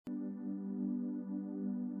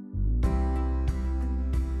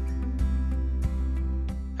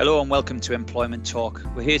Hello and welcome to Employment Talk.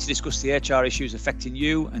 We're here to discuss the HR issues affecting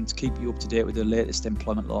you and to keep you up to date with the latest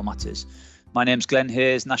employment law matters. My name's Glenn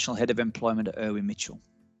Hayes, National Head of Employment at Irwin Mitchell.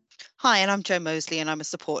 Hi, and I'm Jo Mosley and I'm a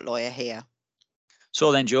support lawyer here.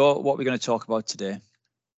 So then, Jo, what are we going to talk about today?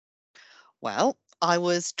 Well, I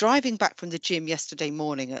was driving back from the gym yesterday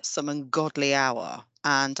morning at some ungodly hour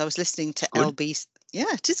and I was listening to LB's.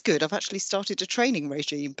 Yeah, it is good. I've actually started a training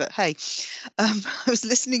regime, but hey, I was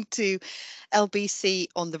listening to LBC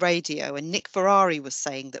on the radio and Nick Ferrari was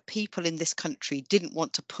saying that people in this country didn't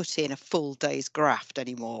want to put in a full day's graft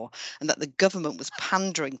anymore and that the government was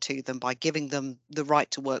pandering to them by giving them the right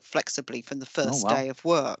to work flexibly from the first day of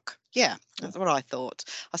work. Yeah, that's what I thought.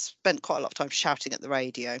 I spent quite a lot of time shouting at the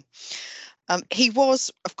radio. He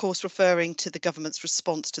was, of course, referring to the government's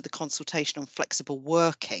response to the consultation on flexible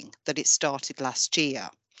working that it started last year.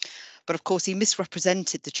 But of course, he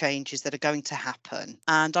misrepresented the changes that are going to happen.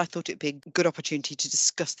 And I thought it'd be a good opportunity to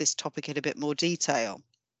discuss this topic in a bit more detail.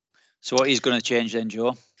 So what is going to change then,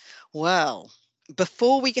 Jo? Well,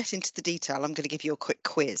 before we get into the detail, I'm going to give you a quick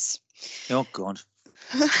quiz. Oh, God.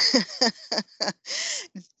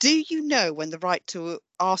 Do you know when the right to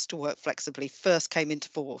ask to work flexibly first came into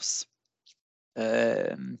force?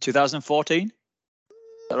 2014? Is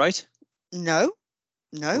that right? No.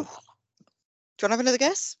 Do you want to have another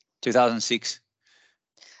guess? 2006.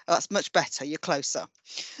 Oh, that's much better. You're closer.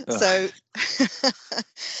 Ugh. So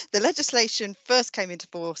the legislation first came into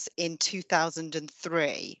force in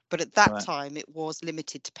 2003, but at that time it was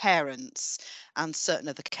limited to parents and certain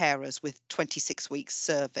other carers with 26 weeks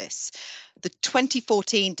service. The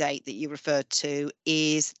 2014 date that you referred to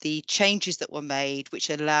is the changes that were made, which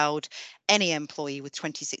allowed any employee with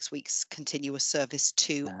 26 weeks continuous service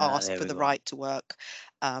to ask for the right to work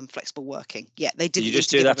flexible working. Yeah, they didn't. Did you just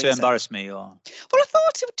do that to embarrass me, or? Well, I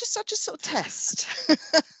thought it would just sort of test.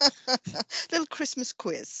 Little Christmas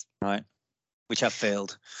quiz. Right, which I've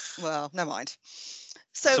failed. Well, never mind.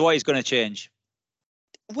 So what is going to change?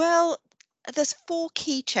 Well, there's 4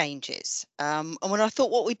 key changes. And when I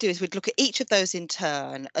thought what we'd do is we'd look at each of those in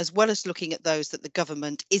turn, as well as looking at those that the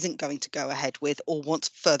government isn't going to go ahead with or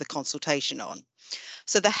wants further consultation on.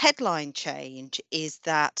 So the headline change is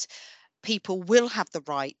that people will have the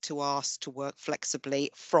right to ask to work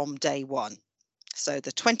flexibly from day one. So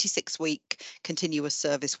the 26-week continuous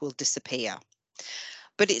service will disappear.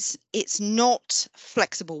 But it's not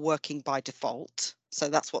flexible working by default. So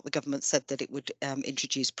that's what the government said that it would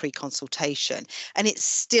introduce pre-consultation. And it's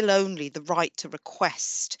still only the right to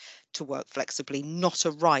request to work flexibly, not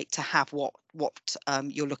a right to have what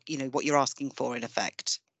you're asking for in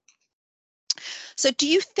effect. So do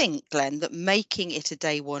you think, Glenn, that making it a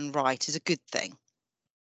day one right is a good thing?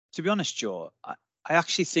 To be honest, Jo, I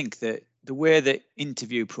actually think that the way that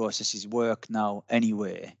interview processes work now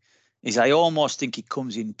anyway is I almost think it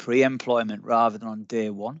comes in pre-employment rather than on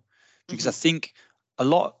day one, because I think a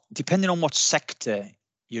lot, depending on what sector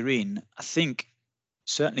you're in, I think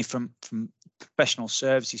certainly from professional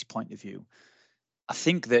services point of view, I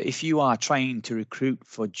think that if you are trying to recruit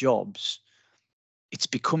for jobs, it's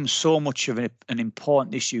become so much of an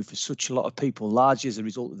important issue for such a lot of people, largely as a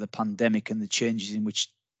result of the pandemic and the changes in which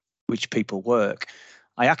people work.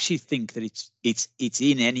 I actually think that it's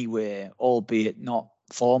in anywhere, albeit not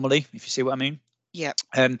formally, if you see what I mean. Yeah.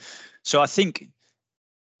 So I think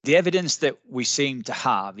the evidence that we seem to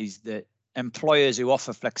have is that employers who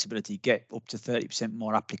offer flexibility get up to 30%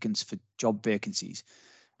 more applicants for job vacancies.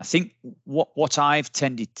 I think what I've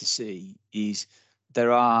tended to see is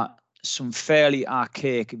there are some fairly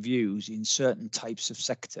archaic views in certain types of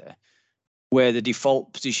sector where the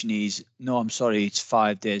default position is, no, I'm sorry, it's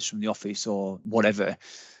 5 days from the office or whatever.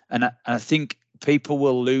 And I think people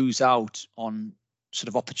will lose out on sort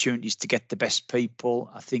of opportunities to get the best people.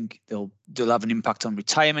 I think they'll have an impact on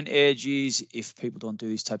retirement ages if people don't do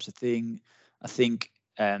these types of things. I think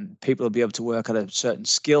people will be able to work at a certain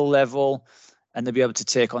skill level and they'll be able to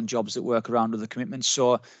take on jobs that work around other commitments.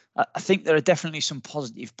 So I think there are definitely some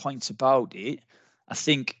positive points about it. I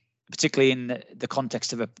think particularly in the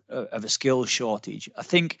context of a skills shortage, I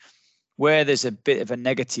think where there's a bit of a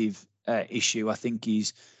negative issue, I think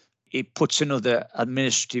is it puts another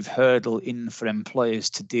administrative hurdle in for employers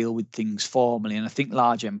to deal with things formally. And I think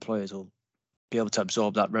large employers will be able to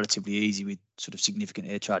absorb that relatively easy with sort of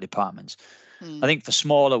significant HR departments. I think for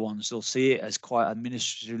smaller ones, they'll see it as quite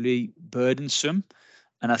administratively burdensome.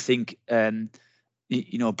 And I think,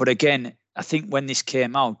 but again, I think when this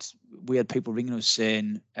came out, we had people ringing us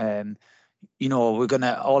saying,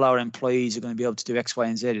 all our employees are going to be able to do X, Y,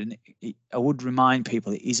 and Z. And I would remind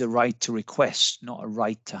people it is a right to request, not a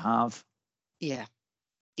right to have. Yeah.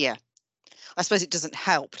 I suppose it doesn't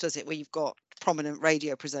help, does it, where you've got prominent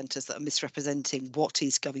radio presenters that are misrepresenting what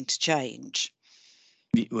is going to change.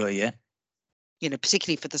 Well, yeah.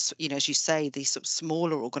 Particularly for the, as you say, these sort of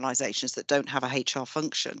smaller organisations that don't have a HR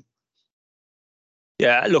function.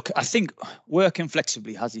 Yeah, look, I think working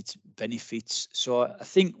flexibly has its benefits. So I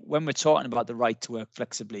think when we're talking about the right to work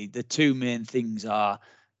flexibly, the two main things are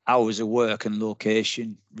hours of work and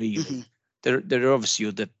location, really. Mm-hmm. There are obviously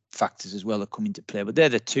other factors as well that come into play, but they're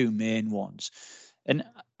the two main ones. And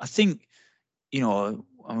I think,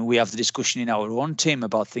 we have the discussion in our own team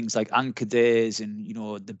about things like anchor days and,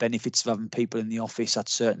 the benefits of having people in the office at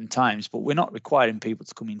certain times, but we're not requiring people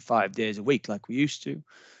to come in 5 days a week like we used to.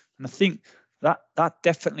 And I think that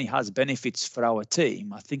definitely has benefits for our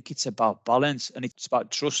team. I think it's about balance and it's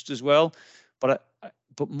about trust as well. But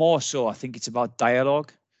more so, I think it's about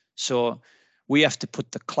dialogue. So we have to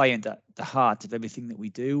put the client at the heart of everything that we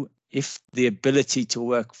do. If the ability to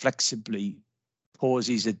work flexibly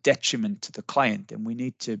poses a detriment to the client, then we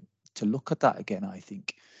need to look at that again, I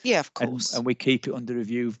think. Yeah, of course. And we keep it under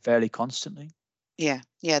review fairly constantly. Yeah,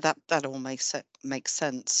 that all makes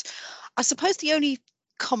sense. I suppose the only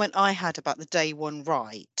comment I had about the day one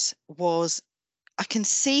right was I can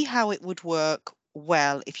see how it would work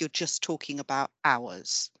well if you're just talking about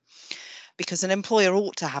hours, because an employer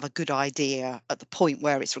ought to have a good idea at the point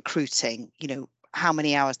where it's recruiting, how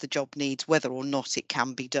many hours the job needs, whether or not it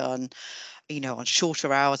can be done, on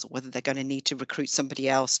shorter hours, or whether they're going to need to recruit somebody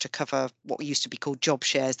else to cover what used to be called job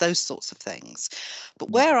shares, those sorts of things.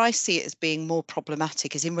 But where I see it as being more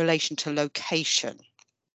problematic is in relation to location.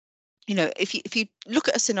 If you look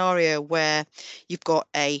at a scenario where you've got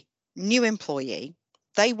a new employee,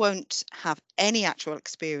 they won't have any actual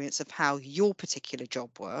experience of how your particular job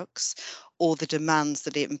works or the demands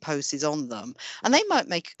that it imposes on them. And they might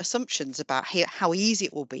make assumptions about how easy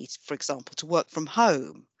it will be, for example, to work from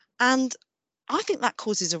home. And I think that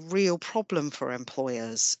causes a real problem for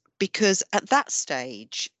employers, because at that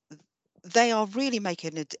stage, they are really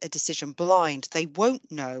making a decision blind. They won't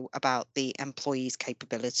know about the employee's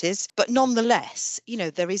capabilities, but nonetheless,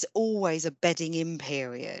 there is always a bedding in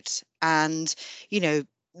period. And,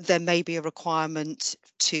 there may be a requirement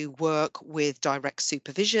to work with direct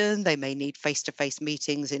supervision. They may need face-to-face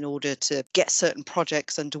meetings in order to get certain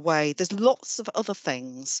projects underway. There's lots of other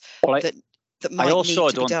things that might need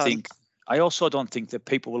to be done. I also don't think that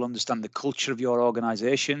people will understand the culture of your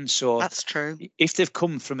organization. So that's true. If they've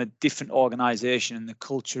come from a different organization and the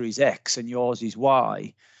culture is X and yours is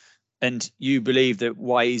Y, and you believe that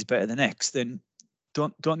Y is better than X, then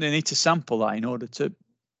don't they need to sample that in order to,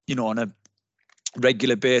 on a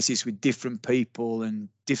regular basis with different people and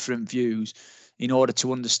different views in order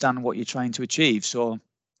to understand what you're trying to achieve? So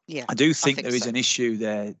yeah, I do think there is an issue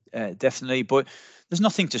there, definitely, but there's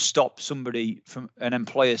nothing to stop somebody from an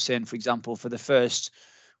employer saying, for example, for the first,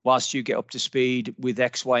 whilst you get up to speed with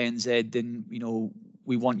X, Y, and Z, then,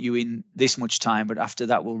 we want you in this much time, but after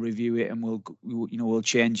that we'll review it and we'll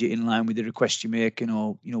change it in line with the request you're making,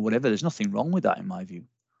 or, whatever. There's nothing wrong with that in my view.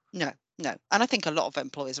 No. And I think a lot of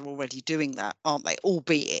employers are already doing that, aren't they?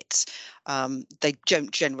 Albeit they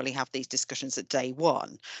don't generally have these discussions at day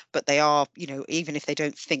one, but they are, even if they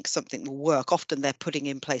don't think something will work, often they're putting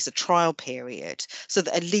in place a trial period so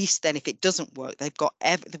that at least then if it doesn't work, they've got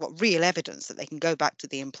real evidence that they can go back to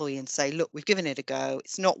the employee and say, look, we've given it a go,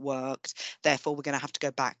 it's not worked, therefore we're going to have to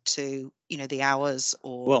go back to, the hours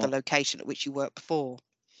or the location at which you worked before.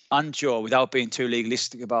 And Joe, without being too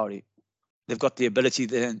legalistic about it, they've got the ability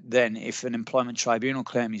then, if an employment tribunal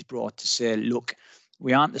claim is brought, to say, look,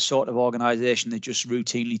 we aren't the sort of organisation that just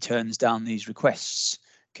routinely turns down these requests.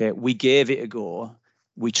 Okay, we gave it a go.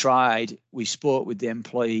 We tried. We spoke with the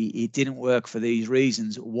employee. It didn't work for these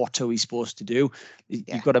reasons. What are we supposed to do?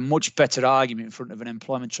 Yeah. You've got a much better argument in front of an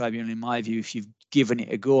employment tribunal, in my view, if you've given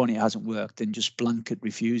it a go and it hasn't worked, than just blanket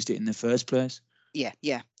refused it in the first place.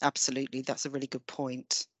 Yeah, absolutely. That's a really good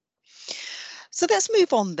point. So let's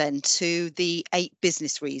move on then to the 8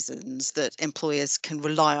 business reasons that employers can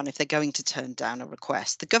rely on if they're going to turn down a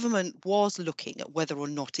request. The government was looking at whether or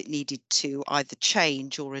not it needed to either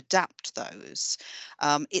change or adapt those.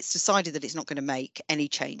 It's decided that it's not going to make any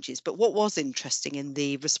changes. But what was interesting in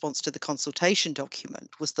the response to the consultation document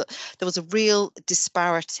was that there was a real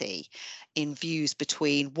disparity in views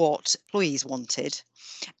between what employees wanted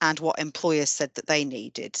and what employers said that they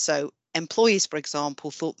needed. So employees, for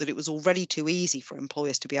example, thought that it was already too easy for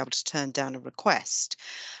employers to be able to turn down a request.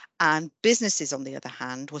 And businesses, on the other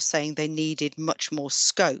hand, were saying they needed much more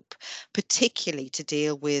scope, particularly to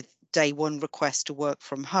deal with day one requests to work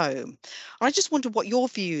from home. And I just wonder what your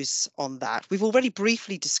views on that. We've already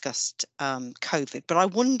briefly discussed COVID, but I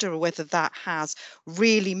wonder whether that has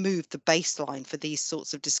really moved the baseline for these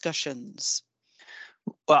sorts of discussions.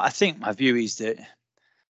 Well, I think my view is that,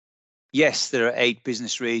 yes, there are 8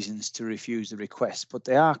 business reasons to refuse the request, but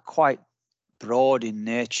they are quite broad in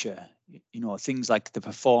nature. Things like the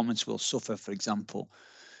performance will suffer, for example.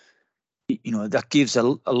 That gives a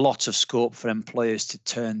lot of scope for employers to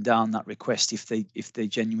turn down that request if they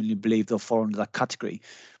genuinely believe they'll fall under that category.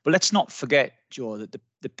 But let's not forget, Joe, that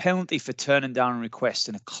the penalty for turning down a request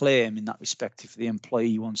and a claim in that respect, if the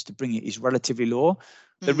employee wants to bring it, is relatively low.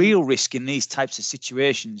 The real risk in these types of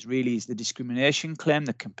situations really is the discrimination claim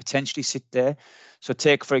that can potentially sit there. So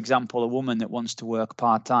take, for example, a woman that wants to work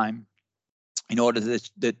part-time in order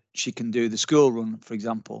that she can do the school run, for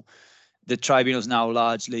example. The tribunals now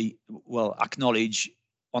largely acknowledge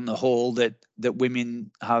on the whole that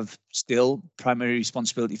women have still primary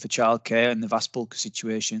responsibility for childcare in the vast bulk of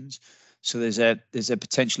situations. So there's a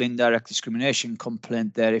potential indirect discrimination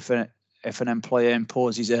complaint there if an employer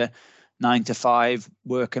imposes a 9 to 5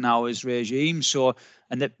 working hours regime. So,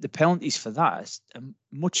 and the penalties for that are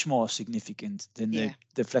much more significant than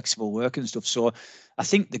the flexible working stuff. So I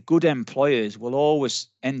think the good employers will always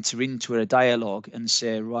enter into a dialogue and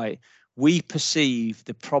say, right, we perceive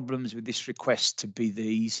the problems with this request to be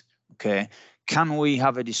these. Okay, can we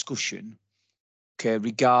have a discussion, okay,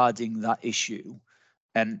 regarding that issue,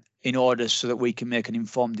 and in order so that we can make an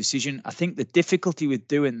informed decision? I think the difficulty with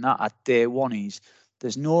doing that at day one is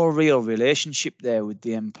there's no real relationship there with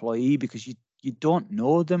the employee, because you don't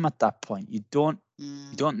know them at that point. You don't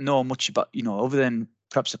know much about, other than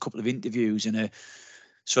perhaps a couple of interviews and a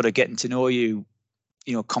sort of getting to know you,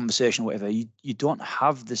 conversation or whatever. You don't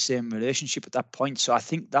have the same relationship at that point. So I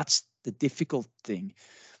think that's the difficult thing.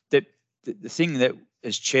 That the thing that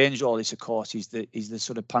has changed all this, of course, is the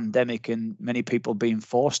sort of pandemic and many people being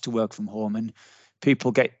forced to work from home, and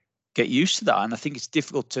people get used to that. And I think it's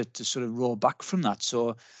difficult to sort of roll back from that.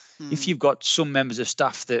 So if you've got some members of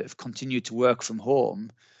staff that have continued to work from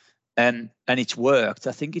home and it's worked,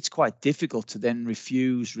 I think it's quite difficult to then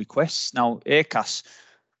refuse requests. Now, ACAS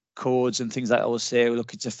codes and things like that will say,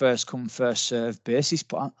 look, it's a first come, first served basis,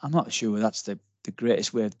 but I'm not sure that's the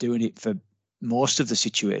greatest way of doing it for most of the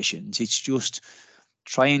situations. It's just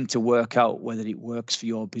trying to work out whether it works for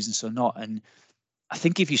your business or not. And I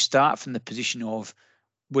think if you start from the position of,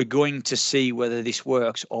 we're going to see whether this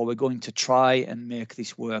works, or we're going to try and make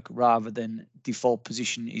this work, rather than default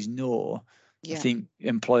position is no, I think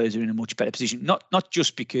employers are in a much better position. Not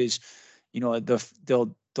just because,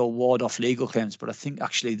 they'll ward off legal claims, but I think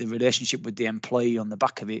actually the relationship with the employee on the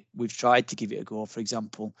back of it, we've tried to give it a go, for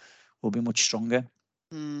example, will be much stronger.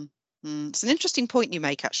 It's an interesting point you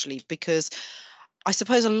make, actually, because I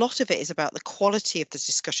suppose a lot of it is about the quality of the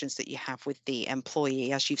discussions that you have with the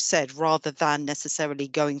employee, as you've said, rather than necessarily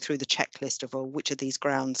going through the checklist of, which of these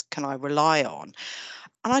grounds can I rely on?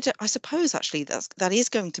 And I suppose actually that is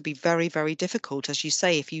going to be very, very difficult, as you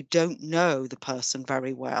say, if you don't know the person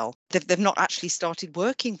very well. They've not actually started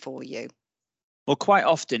working for you. Well, quite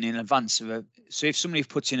often in advance of so if somebody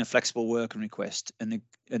puts in a flexible working request and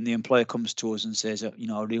the employer comes to us and says, I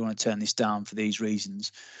really want to turn this down for these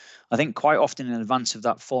reasons, I think quite often in advance of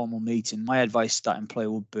that formal meeting, my advice to that employer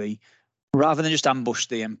would be, rather than just ambush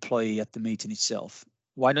the employee at the meeting itself,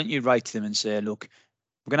 why don't you write to them and say, look,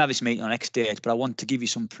 we're going to have this meeting on X date, but I want to give you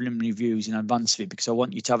some preliminary views in advance of it, because I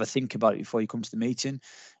want you to have a think about it before you come to the meeting.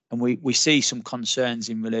 And we see some concerns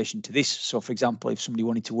in relation to this. So, for example, if somebody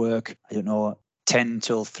wanted to work, 10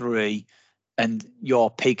 till 3, and your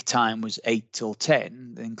peak time was 8 till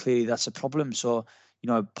 10, then clearly that's a problem. So,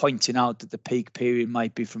 pointing out that the peak period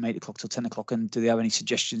might be from 8 o'clock till 10 o'clock, and do they have any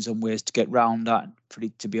suggestions on ways to get round that for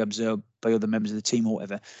it to be observed by other members of the team or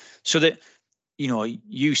whatever, so that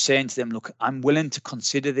you saying to them, look, I'm willing to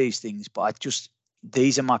consider these things, but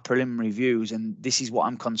these are my preliminary views, and this is what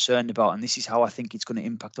I'm concerned about, and this is how I think it's going to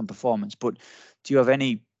impact on performance. But do you have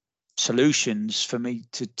any solutions for me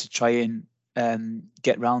to try and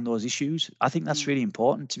get around those issues? I think that's really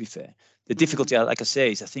important, to be fair. The difficulty, like I say,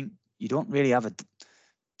 is I think you don't really have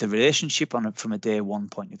the relationship on it from a day one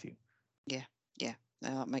point of view. Yeah,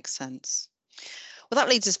 no, that makes sense. Well, that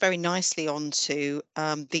leads us very nicely on to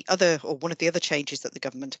one of the other changes that the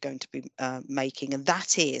government are going to be making, and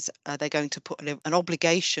that is they're going to put an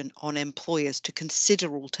obligation on employers to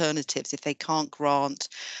consider alternatives if they can't grant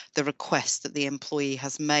the request that the employee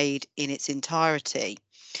has made in its entirety.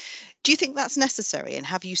 Do you think that's necessary? And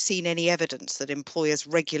have you seen any evidence that employers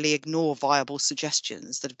regularly ignore viable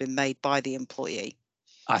suggestions that have been made by the employee?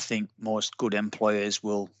 I think most good employers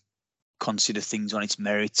will consider things on its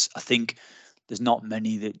merits. I think there's not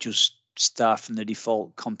many that just start from the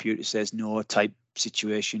default computer says no type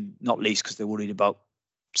situation, not least because they're worried about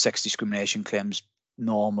sex discrimination claims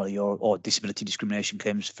normally, or disability discrimination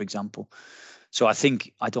claims, for example. So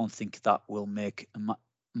I don't think that will make a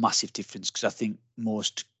massive difference, because I think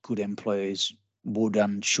most good employers would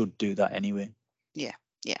and should do that anyway. Yeah.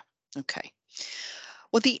 Okay.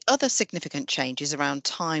 Well, the other significant change is around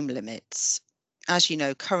time limits. As you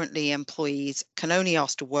know, currently employees can only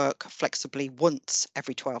ask to work flexibly once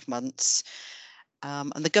every 12 months.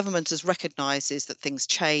 And the government has recognises that things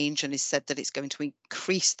change and has said that it's going to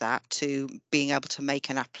increase that to being able to make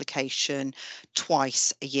an application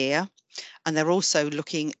twice a year. And they're also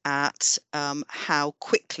looking at how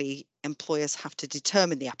quickly employers have to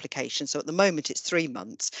determine the application. So at the moment it's 3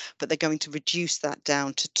 months, but they're going to reduce that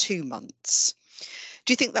down to 2 months.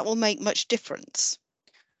 Do you think that will make much difference?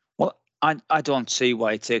 Well, I don't see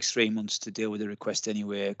why it takes 3 months to deal with a request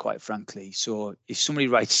anyway, quite frankly. So if somebody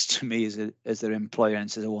writes to me as their employer and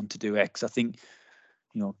says, I want to do X, I think,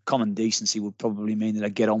 common decency would probably mean that I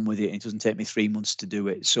get on with it and it doesn't take me 3 months to do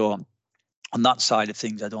it. So on that side of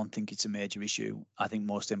things, I don't think it's a major issue. I think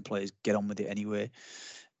most employers get on with it anyway.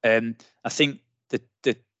 I think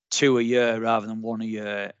the 2 a year rather than 1 a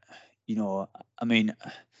year, I mean,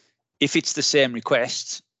 if it's the same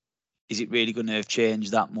request, is it really going to have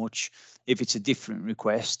changed that much? If it's a different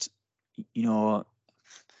request, I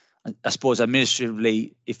suppose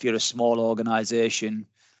administratively, if you're a small organization,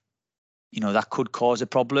 that could cause a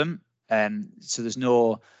problem. So there's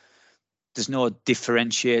no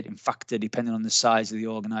differentiating factor depending on the size of the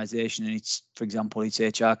organization and its, for example, its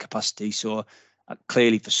HR capacity. So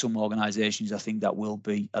clearly for some organizations, I think that will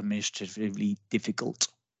be administratively difficult.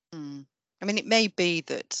 I mean, it may be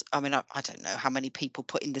that, I don't know how many people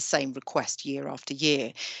put in the same request year after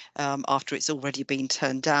year after it's already been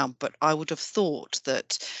turned down, but I would have thought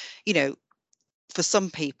that, for some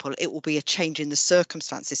people, it will be a change in the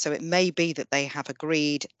circumstances. So it may be that they have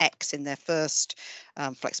agreed X in their first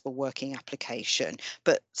flexible working application,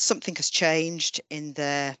 but something has changed in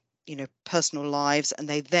their personal lives, and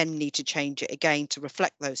they then need to change it again to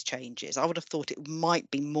reflect those changes. I would have thought it might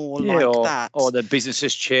be more like that. Or the business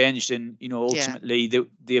has changed, and ultimately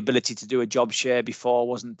the ability to do a job share before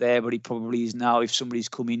wasn't there, but it probably is now if somebody's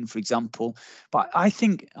come in, for example. But I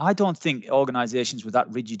don't think organisations were that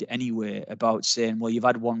rigid anyway about saying, well, you've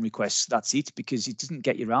had one request, that's it, because it doesn't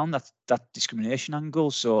get you around that discrimination angle.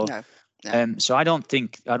 So No. So I don't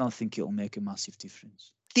think it'll make a massive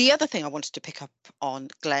difference. The other thing I wanted to pick up on,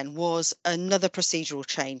 Glenn, was another procedural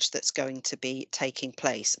change that's going to be taking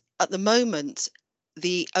place. At the moment,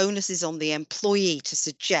 the onus is on the employee to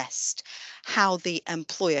suggest how the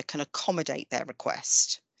employer can accommodate their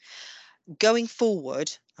request. Going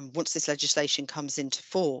forward, and once this legislation comes into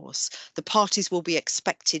force, the parties will be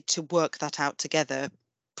expected to work that out together,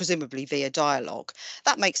 presumably via dialogue.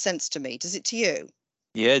 That makes sense to me. Does it to you?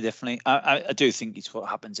 Yeah, definitely. I do think it's what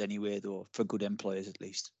happens anyway, though, for good employers at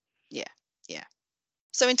least. Yeah.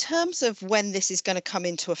 So in terms of when this is going to come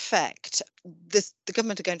into effect, the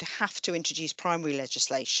government are going to have to introduce primary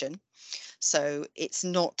legislation. So it's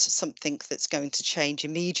not something that's going to change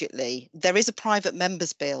immediately. There is a private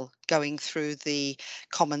members bill going through the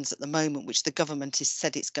Commons at the moment, which the government has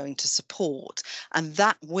said it's going to support, and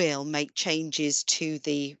that will make changes to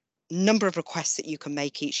the number of requests that you can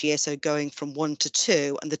make each year, so going from 1 to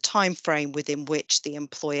 2, and the time frame within which the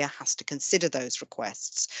employer has to consider those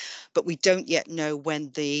requests. But we don't yet know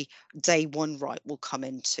when the day one right will come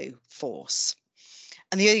into force.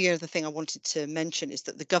 And the only other thing I wanted to mention is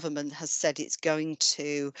that the government has said it's going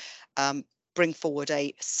to bring forward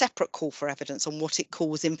a separate call for evidence on what it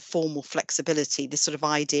calls informal flexibility, this sort of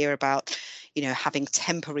idea about, having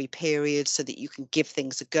temporary periods so that you can give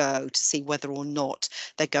things a go to see whether or not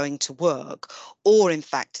they're going to work, or in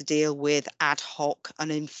fact to deal with ad hoc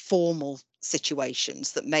and informal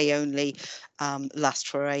situations that may only last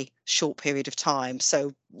for a short period of time.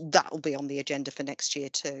 So that will be on the agenda for next year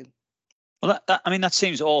too. Well, that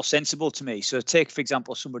seems all sensible to me. So take, for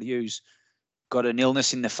example, somebody who's got an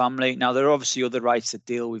illness in the family. Now, there are obviously other rights that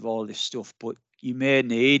deal with all this stuff, but you may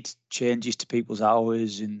need changes to people's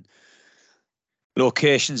hours and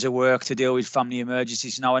locations of work to deal with family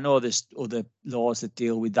emergencies. Now, I know there's other laws that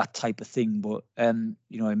deal with that type of thing, but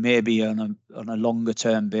it may be on a longer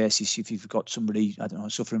term basis. If you've got somebody, I don't know,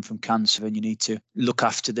 suffering from cancer and you need to look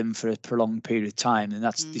after them for a prolonged period of time, then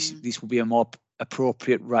this will be a more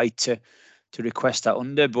appropriate right to request that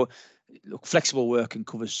under. But look, flexible working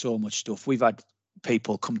covers so much stuff. We've had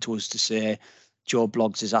people come to us to say Joe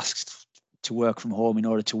Bloggs has asked to work from home in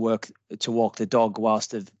order to walk the dog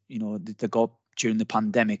whilst they got during the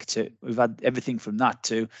pandemic. We've had everything from that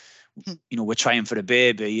to we're trying for a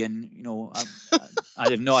baby, and I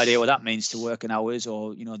have no idea what that means to working hours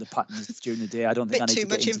or the patterns during the day. I don't think I need too to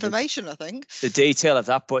much get information. I think the detail of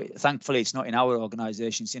that, but thankfully it's not in our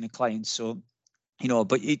organisation, it's in a client. So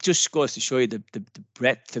but it just goes to show you the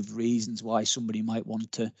breadth of reasons why somebody might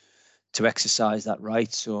want to exercise that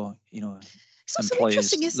right. So, it's also employers,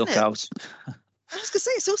 interesting, isn't look it? out. I was going to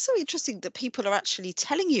say, it's also interesting that people are actually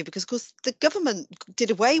telling you, because of course the government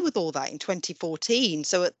did away with all that in 2014.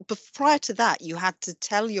 So prior to that, you had to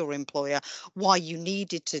tell your employer why you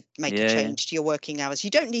needed to make a change to your working hours. You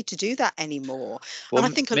don't need to do that anymore. Well,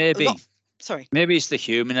 and I think maybe it's the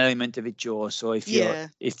human element of it, Joe. So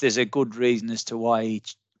if there's a good reason as to why,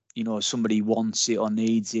 somebody wants it or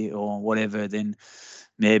needs it or whatever, then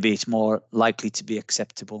maybe it's more likely to be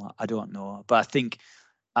acceptable. I don't know. But I think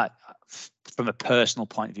from a personal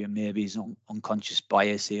point of view, maybe it's unconscious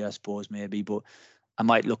bias here, I suppose, maybe. But I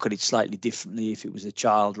might look at it slightly differently if it was a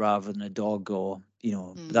child rather than a dog, or,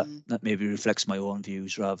 that maybe reflects my own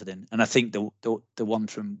views rather than. And I think the one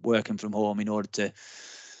from working from home in order to,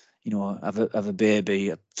 have a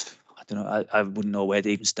baby, I don't know, I wouldn't know where to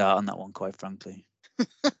even start on that one, quite frankly.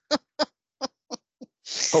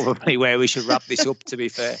 Probably where we should wrap this up, to be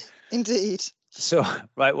fair. Indeed. So,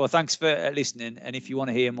 right, well, thanks for listening. And if you want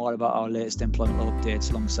to hear more about our latest employment law updates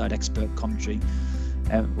alongside expert commentary,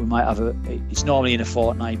 we might have it's normally in a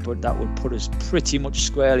fortnight, but that would put us pretty much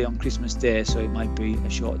squarely on Christmas Day, so it might be a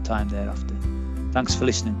short time thereafter. Thanks for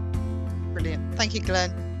listening. Brilliant. Thank you,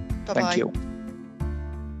 Glenn. Bye-bye. Thank you.